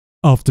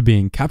After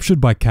being captured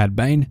by Cad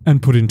Bane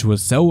and put into a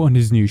cell on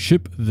his new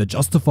ship, the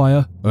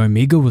Justifier,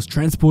 Omega was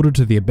transported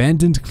to the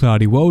abandoned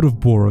cloudy world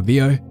of Bora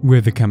Vio, where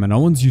the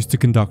Kaminoans used to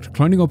conduct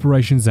cloning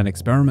operations and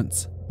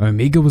experiments.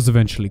 Omega was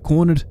eventually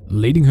cornered,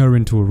 leading her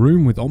into a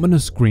room with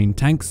ominous green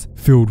tanks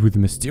filled with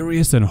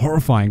mysterious and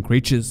horrifying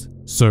creatures.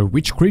 So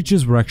which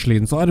creatures were actually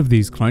inside of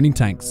these cloning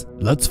tanks?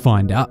 Let's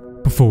find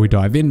out. Before we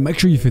dive in, make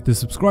sure you hit the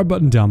subscribe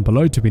button down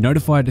below to be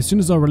notified as soon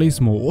as I release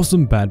more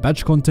awesome Bad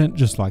Batch content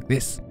just like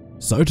this.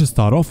 So to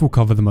start off, we'll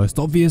cover the most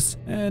obvious,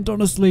 and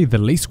honestly the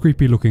least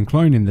creepy looking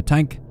clone in the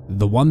tank,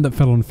 the one that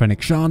fell on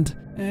Fennec Shand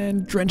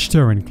and drenched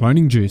her in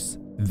cloning juice.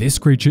 This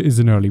creature is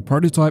an early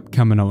prototype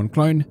Kaminoan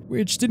clone,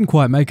 which didn't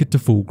quite make it to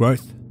full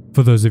growth.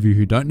 For those of you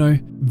who don't know,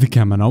 the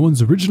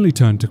Kaminoans originally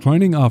turned to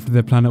cloning after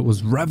their planet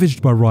was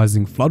ravaged by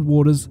rising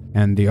floodwaters,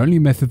 and the only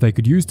method they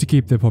could use to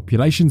keep their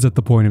populations at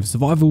the point of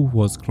survival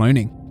was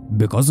cloning.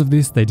 Because of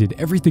this, they did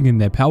everything in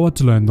their power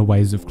to learn the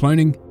ways of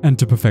cloning and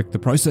to perfect the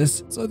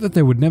process so that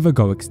they would never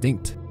go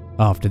extinct.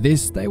 After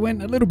this, they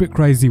went a little bit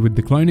crazy with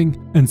the cloning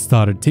and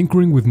started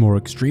tinkering with more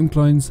extreme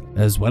clones,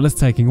 as well as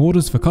taking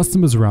orders for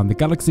customers around the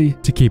galaxy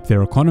to keep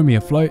their economy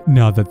afloat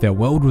now that their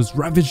world was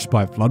ravaged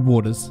by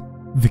floodwaters.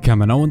 The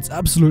Kaminoans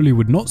absolutely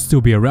would not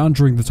still be around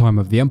during the time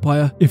of the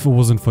Empire if it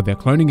wasn't for their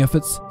cloning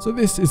efforts, so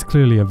this is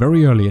clearly a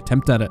very early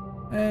attempt at it.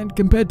 And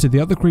compared to the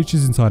other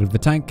creatures inside of the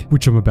tank,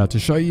 which I'm about to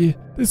show you,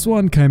 this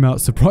one came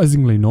out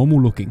surprisingly normal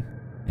looking.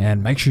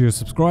 And make sure you're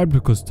subscribed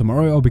because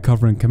tomorrow I'll be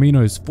covering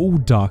Kamino's full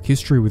dark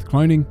history with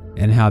cloning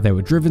and how they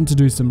were driven to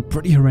do some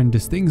pretty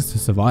horrendous things to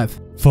survive.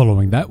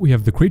 Following that, we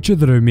have the creature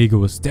that Omega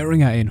was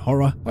staring at in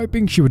horror,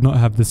 hoping she would not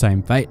have the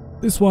same fate.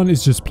 This one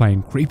is just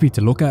plain creepy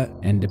to look at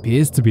and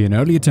appears to be an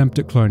early attempt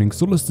at cloning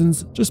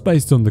Sulistans just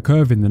based on the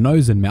curve in the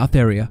nose and mouth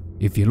area.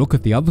 If you look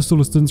at the other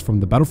Sulistans from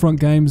the Battlefront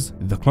games,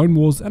 the Clone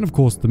Wars and of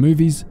course the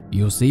movies,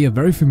 you'll see a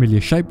very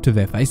familiar shape to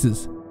their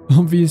faces.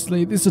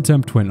 Obviously, this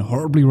attempt went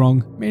horribly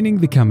wrong, meaning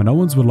the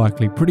Kaminoans were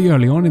likely pretty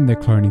early on in their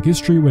cloning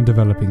history when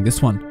developing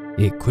this one.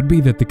 It could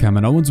be that the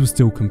Kaminoans were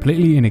still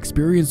completely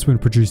inexperienced when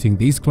producing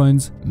these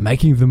clones,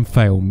 making them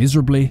fail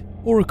miserably,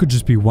 or it could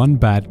just be one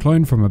bad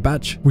clone from a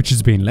batch which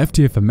has been left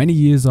here for many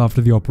years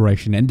after the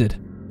operation ended.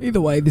 Either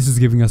way, this is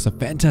giving us a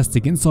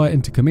fantastic insight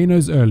into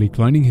Kamino's early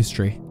cloning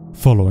history.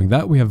 Following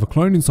that, we have a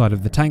clone inside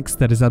of the tanks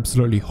that is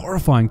absolutely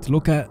horrifying to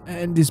look at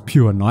and is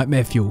pure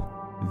nightmare fuel.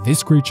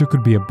 This creature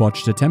could be a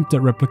botched attempt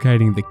at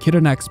replicating the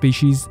Kitternak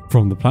species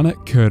from the planet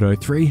Kurdo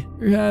 3,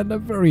 who had a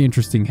very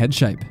interesting head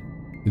shape.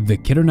 The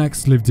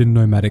Kiternaks lived in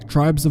nomadic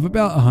tribes of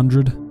about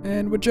 100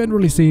 and were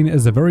generally seen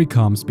as a very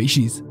calm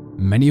species.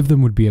 Many of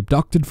them would be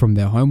abducted from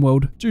their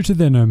homeworld due to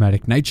their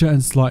nomadic nature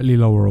and slightly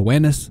lower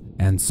awareness,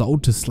 and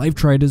sold to slave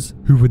traders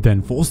who would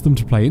then force them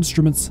to play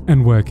instruments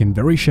and work in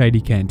very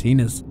shady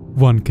cantinas.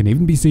 One can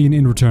even be seen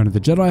in Return of the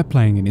Jedi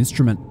playing an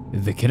instrument.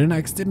 The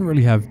Kiternaks didn't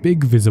really have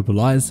big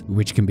visible eyes,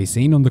 which can be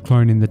seen on the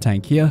clone in the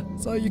tank here,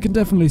 so you can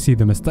definitely see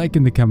the mistake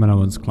in the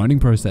Kaminoans' cloning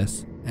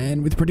process.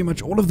 And with pretty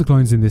much all of the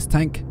clones in this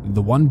tank,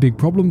 the one big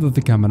problem that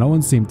the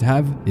Kaminoans seem to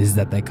have is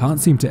that they can't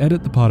seem to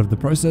edit the part of the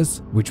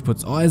process which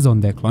puts eyes on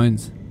their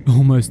clones.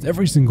 Almost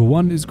every single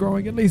one is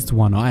growing at least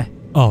one eye.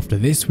 After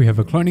this, we have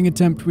a cloning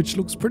attempt which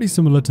looks pretty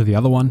similar to the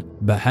other one,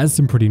 but has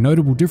some pretty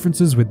notable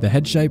differences with the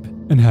head shape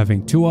and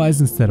having two eyes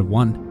instead of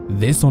one.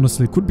 This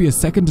honestly could be a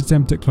second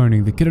attempt at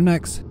cloning the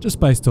Kiternaks, just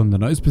based on the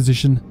nose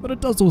position, but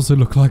it does also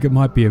look like it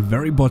might be a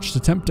very botched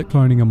attempt at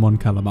cloning a Mon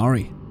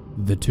Calamari.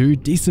 The two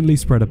decently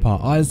spread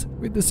apart eyes,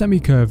 with the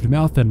semi-curved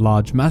mouth and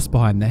large mass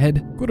behind the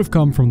head, could have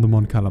come from the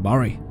Mon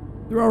Calamari.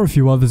 There are a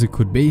few others it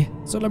could be,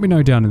 so let me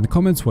know down in the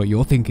comments what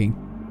you're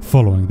thinking.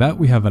 Following that,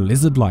 we have a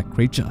lizard-like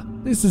creature.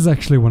 This is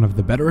actually one of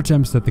the better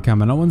attempts that the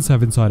Kaminoans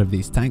have inside of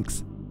these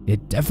tanks.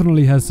 It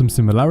definitely has some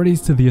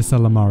similarities to the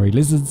Ysalamari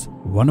lizards,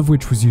 one of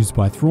which was used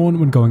by Thrawn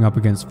when going up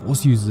against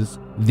Force users.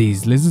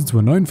 These lizards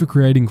were known for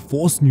creating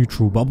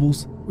Force-neutral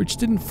bubbles, which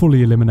didn't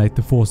fully eliminate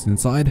the Force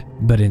inside,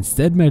 but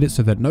instead made it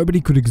so that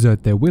nobody could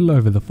exert their will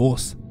over the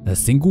Force. A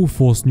single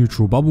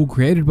Force-neutral bubble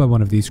created by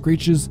one of these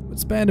creatures would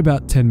span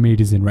about 10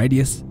 meters in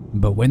radius,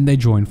 but when they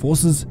join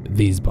forces,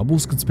 these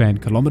bubbles could span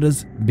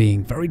kilometers,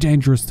 being very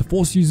dangerous to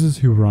Force users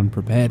who were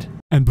unprepared.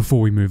 And before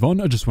we move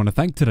on, I just want to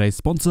thank today's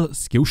sponsor,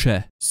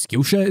 Skillshare.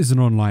 Skillshare is an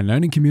online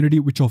learning community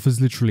which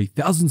offers literally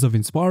thousands of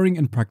inspiring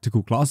and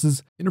practical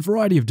classes in a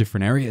variety of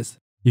different areas.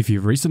 If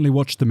you've recently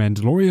watched The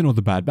Mandalorian or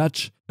The Bad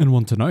Batch and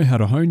want to know how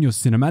to hone your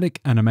cinematic,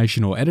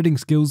 animation or editing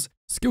skills,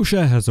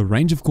 Skillshare has a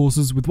range of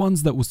courses with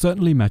ones that will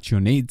certainly match your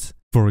needs.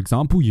 For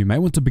example, you may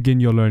want to begin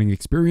your learning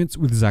experience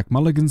with Zach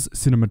Mulligan's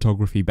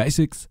Cinematography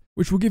Basics,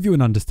 which will give you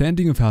an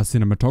understanding of how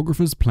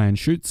cinematographers plan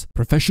shoots,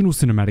 professional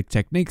cinematic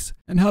techniques,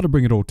 and how to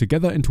bring it all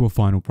together into a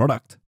final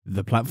product.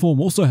 The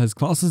platform also has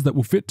classes that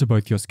will fit to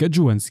both your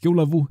schedule and skill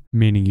level,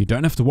 meaning you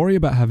don't have to worry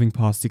about having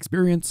past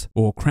experience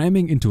or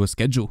cramming into a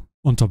schedule.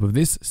 On top of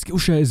this,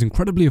 Skillshare is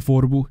incredibly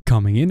affordable,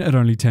 coming in at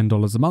only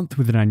 $10 a month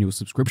with an annual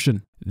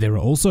subscription. There are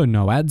also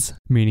no ads,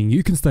 meaning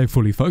you can stay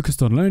fully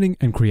focused on learning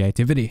and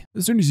creativity.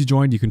 As soon as you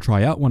join, you can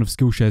try out one of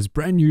Skillshare's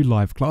brand new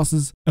live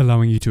classes,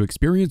 allowing you to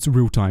experience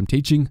real-time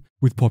teaching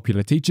with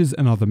popular teachers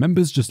and other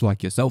members just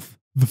like yourself.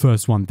 The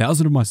first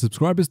 1,000 of my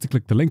subscribers to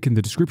click the link in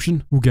the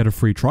description will get a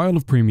free trial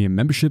of premium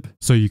membership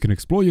so you can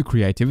explore your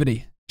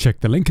creativity. Check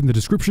the link in the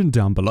description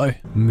down below.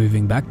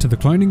 Moving back to the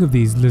cloning of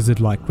these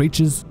lizard-like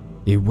creatures,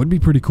 it would be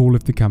pretty cool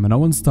if the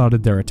Kaminoans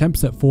started their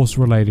attempts at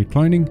Force-related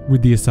cloning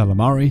with the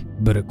Ysalamari,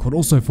 but it could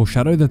also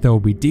foreshadow that they will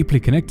be deeply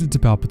connected to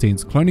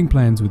Palpatine's cloning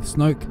plans with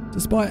Snoke,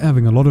 despite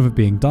having a lot of it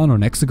being done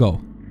on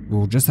Exegol.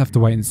 We'll just have to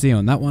wait and see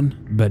on that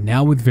one. But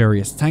now with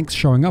various tanks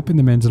showing up in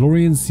The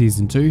Mandalorian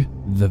Season 2,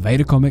 the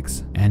Vader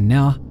comics, and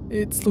now,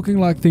 it's looking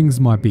like things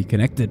might be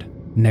connected.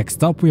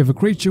 Next up, we have a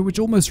creature which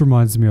almost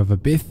reminds me of a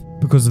Bith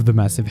because of the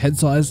massive head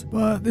size,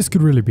 but this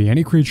could really be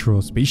any creature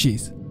or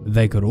species.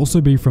 They could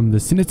also be from the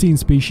Cinnitine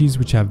species,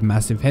 which have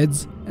massive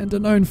heads and are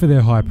known for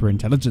their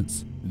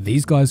hyper-intelligence.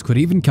 These guys could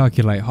even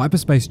calculate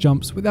hyperspace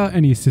jumps without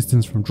any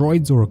assistance from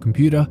droids or a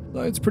computer,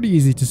 so it's pretty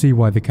easy to see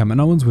why the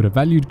Kaminoans would have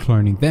valued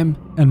cloning them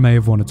and may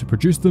have wanted to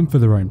produce them for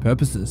their own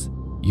purposes.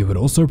 You would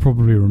also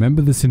probably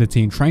remember the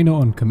Cinnitine trainer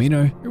on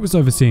Kamino who was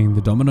overseeing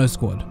the Domino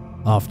Squad.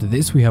 After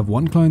this, we have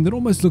one clone that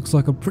almost looks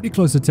like a pretty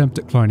close attempt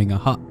at cloning a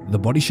Hutt. The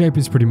body shape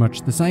is pretty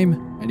much the same,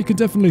 and you can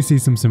definitely see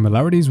some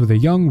similarities with a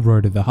young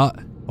Rhoda the Hutt.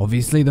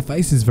 Obviously the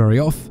face is very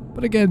off,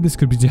 but again this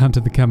could be down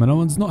to the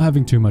Kaminoans not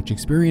having too much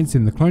experience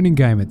in the cloning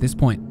game at this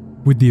point.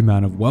 With the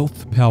amount of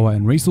wealth, power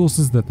and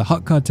resources that the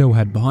Hutt cartel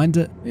had behind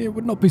it, it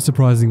would not be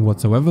surprising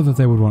whatsoever that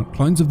they would want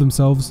clones of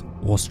themselves,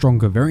 or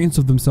stronger variants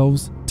of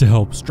themselves, to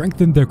help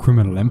strengthen their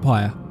criminal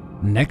empire.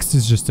 Next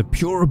is just a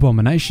pure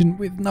abomination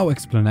with no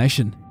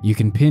explanation. You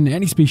can pin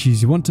any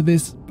species you want to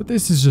this, but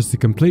this is just a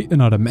complete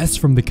and utter mess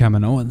from the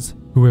Kaminoans.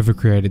 Whoever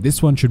created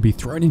this one should be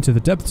thrown into the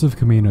depths of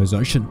Kamino's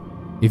ocean.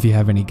 If you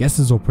have any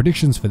guesses or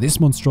predictions for this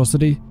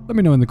monstrosity, let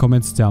me know in the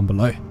comments down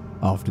below.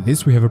 After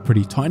this, we have a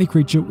pretty tiny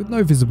creature with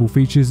no visible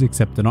features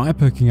except an eye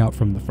poking out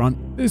from the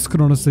front. This could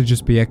honestly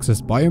just be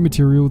excess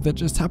biomaterial that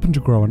just happened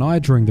to grow an eye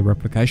during the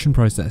replication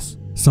process.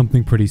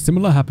 Something pretty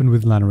similar happened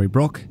with Lannery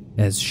Brock,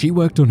 as she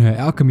worked on her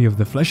Alchemy of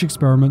the Flesh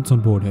experiments on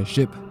board her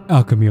ship.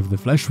 Alchemy of the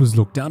Flesh was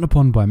looked down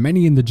upon by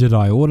many in the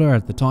Jedi Order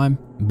at the time,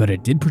 but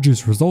it did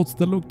produce results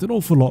that looked an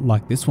awful lot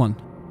like this one.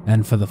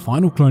 And for the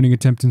final cloning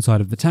attempt inside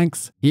of the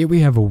tanks, here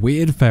we have a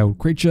weird failed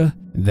creature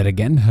that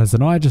again has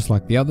an eye just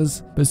like the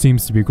others, but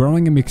seems to be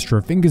growing a mixture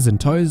of fingers and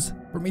toes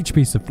from each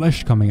piece of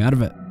flesh coming out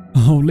of it.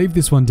 I'll leave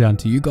this one down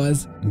to you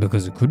guys,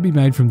 because it could be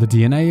made from the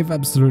DNA of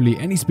absolutely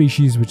any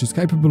species which is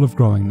capable of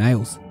growing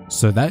nails.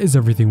 So that is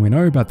everything we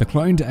know about the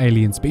cloned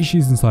alien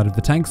species inside of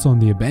the tanks on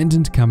the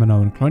abandoned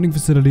Kaminoan cloning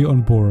facility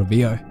on Bora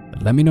Vio.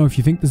 But let me know if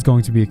you think there's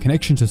going to be a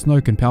connection to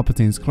Snoke and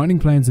Palpatine's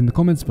cloning plans in the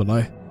comments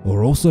below.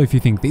 Or also if you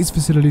think these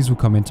facilities will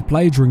come into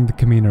play during the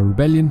Kamino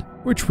Rebellion,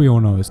 which we all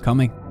know is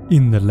coming.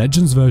 In the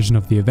Legends version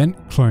of the event,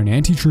 clone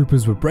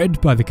anti-troopers were bred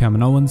by the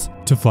Kaminoans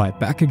to fight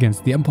back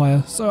against the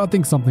Empire, so I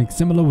think something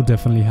similar will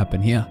definitely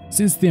happen here.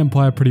 Since the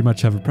Empire pretty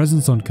much have a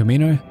presence on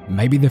Kamino,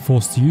 maybe they're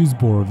forced to use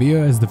Bora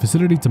Vio as the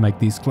facility to make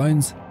these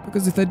clones,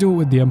 because if they do it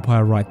with the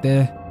Empire right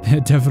there, they're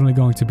definitely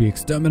going to be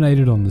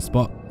exterminated on the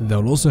spot.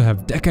 They'll also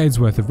have decades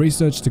worth of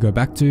research to go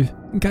back to,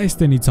 in case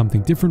they need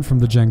something different from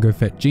the Jango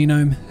Fett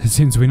genome,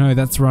 since we know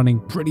that's running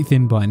pretty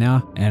thin by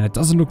now, and it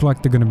doesn't look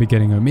like they're going to be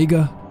getting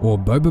Omega or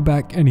Boba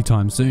back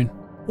anytime soon.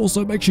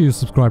 Also, make sure you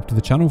subscribe to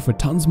the channel for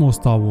tons more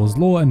Star Wars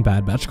lore and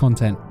Bad Batch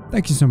content.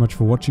 Thank you so much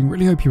for watching,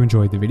 really hope you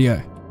enjoyed the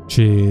video.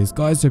 Cheers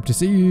guys, hope to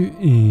see you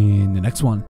in the next one.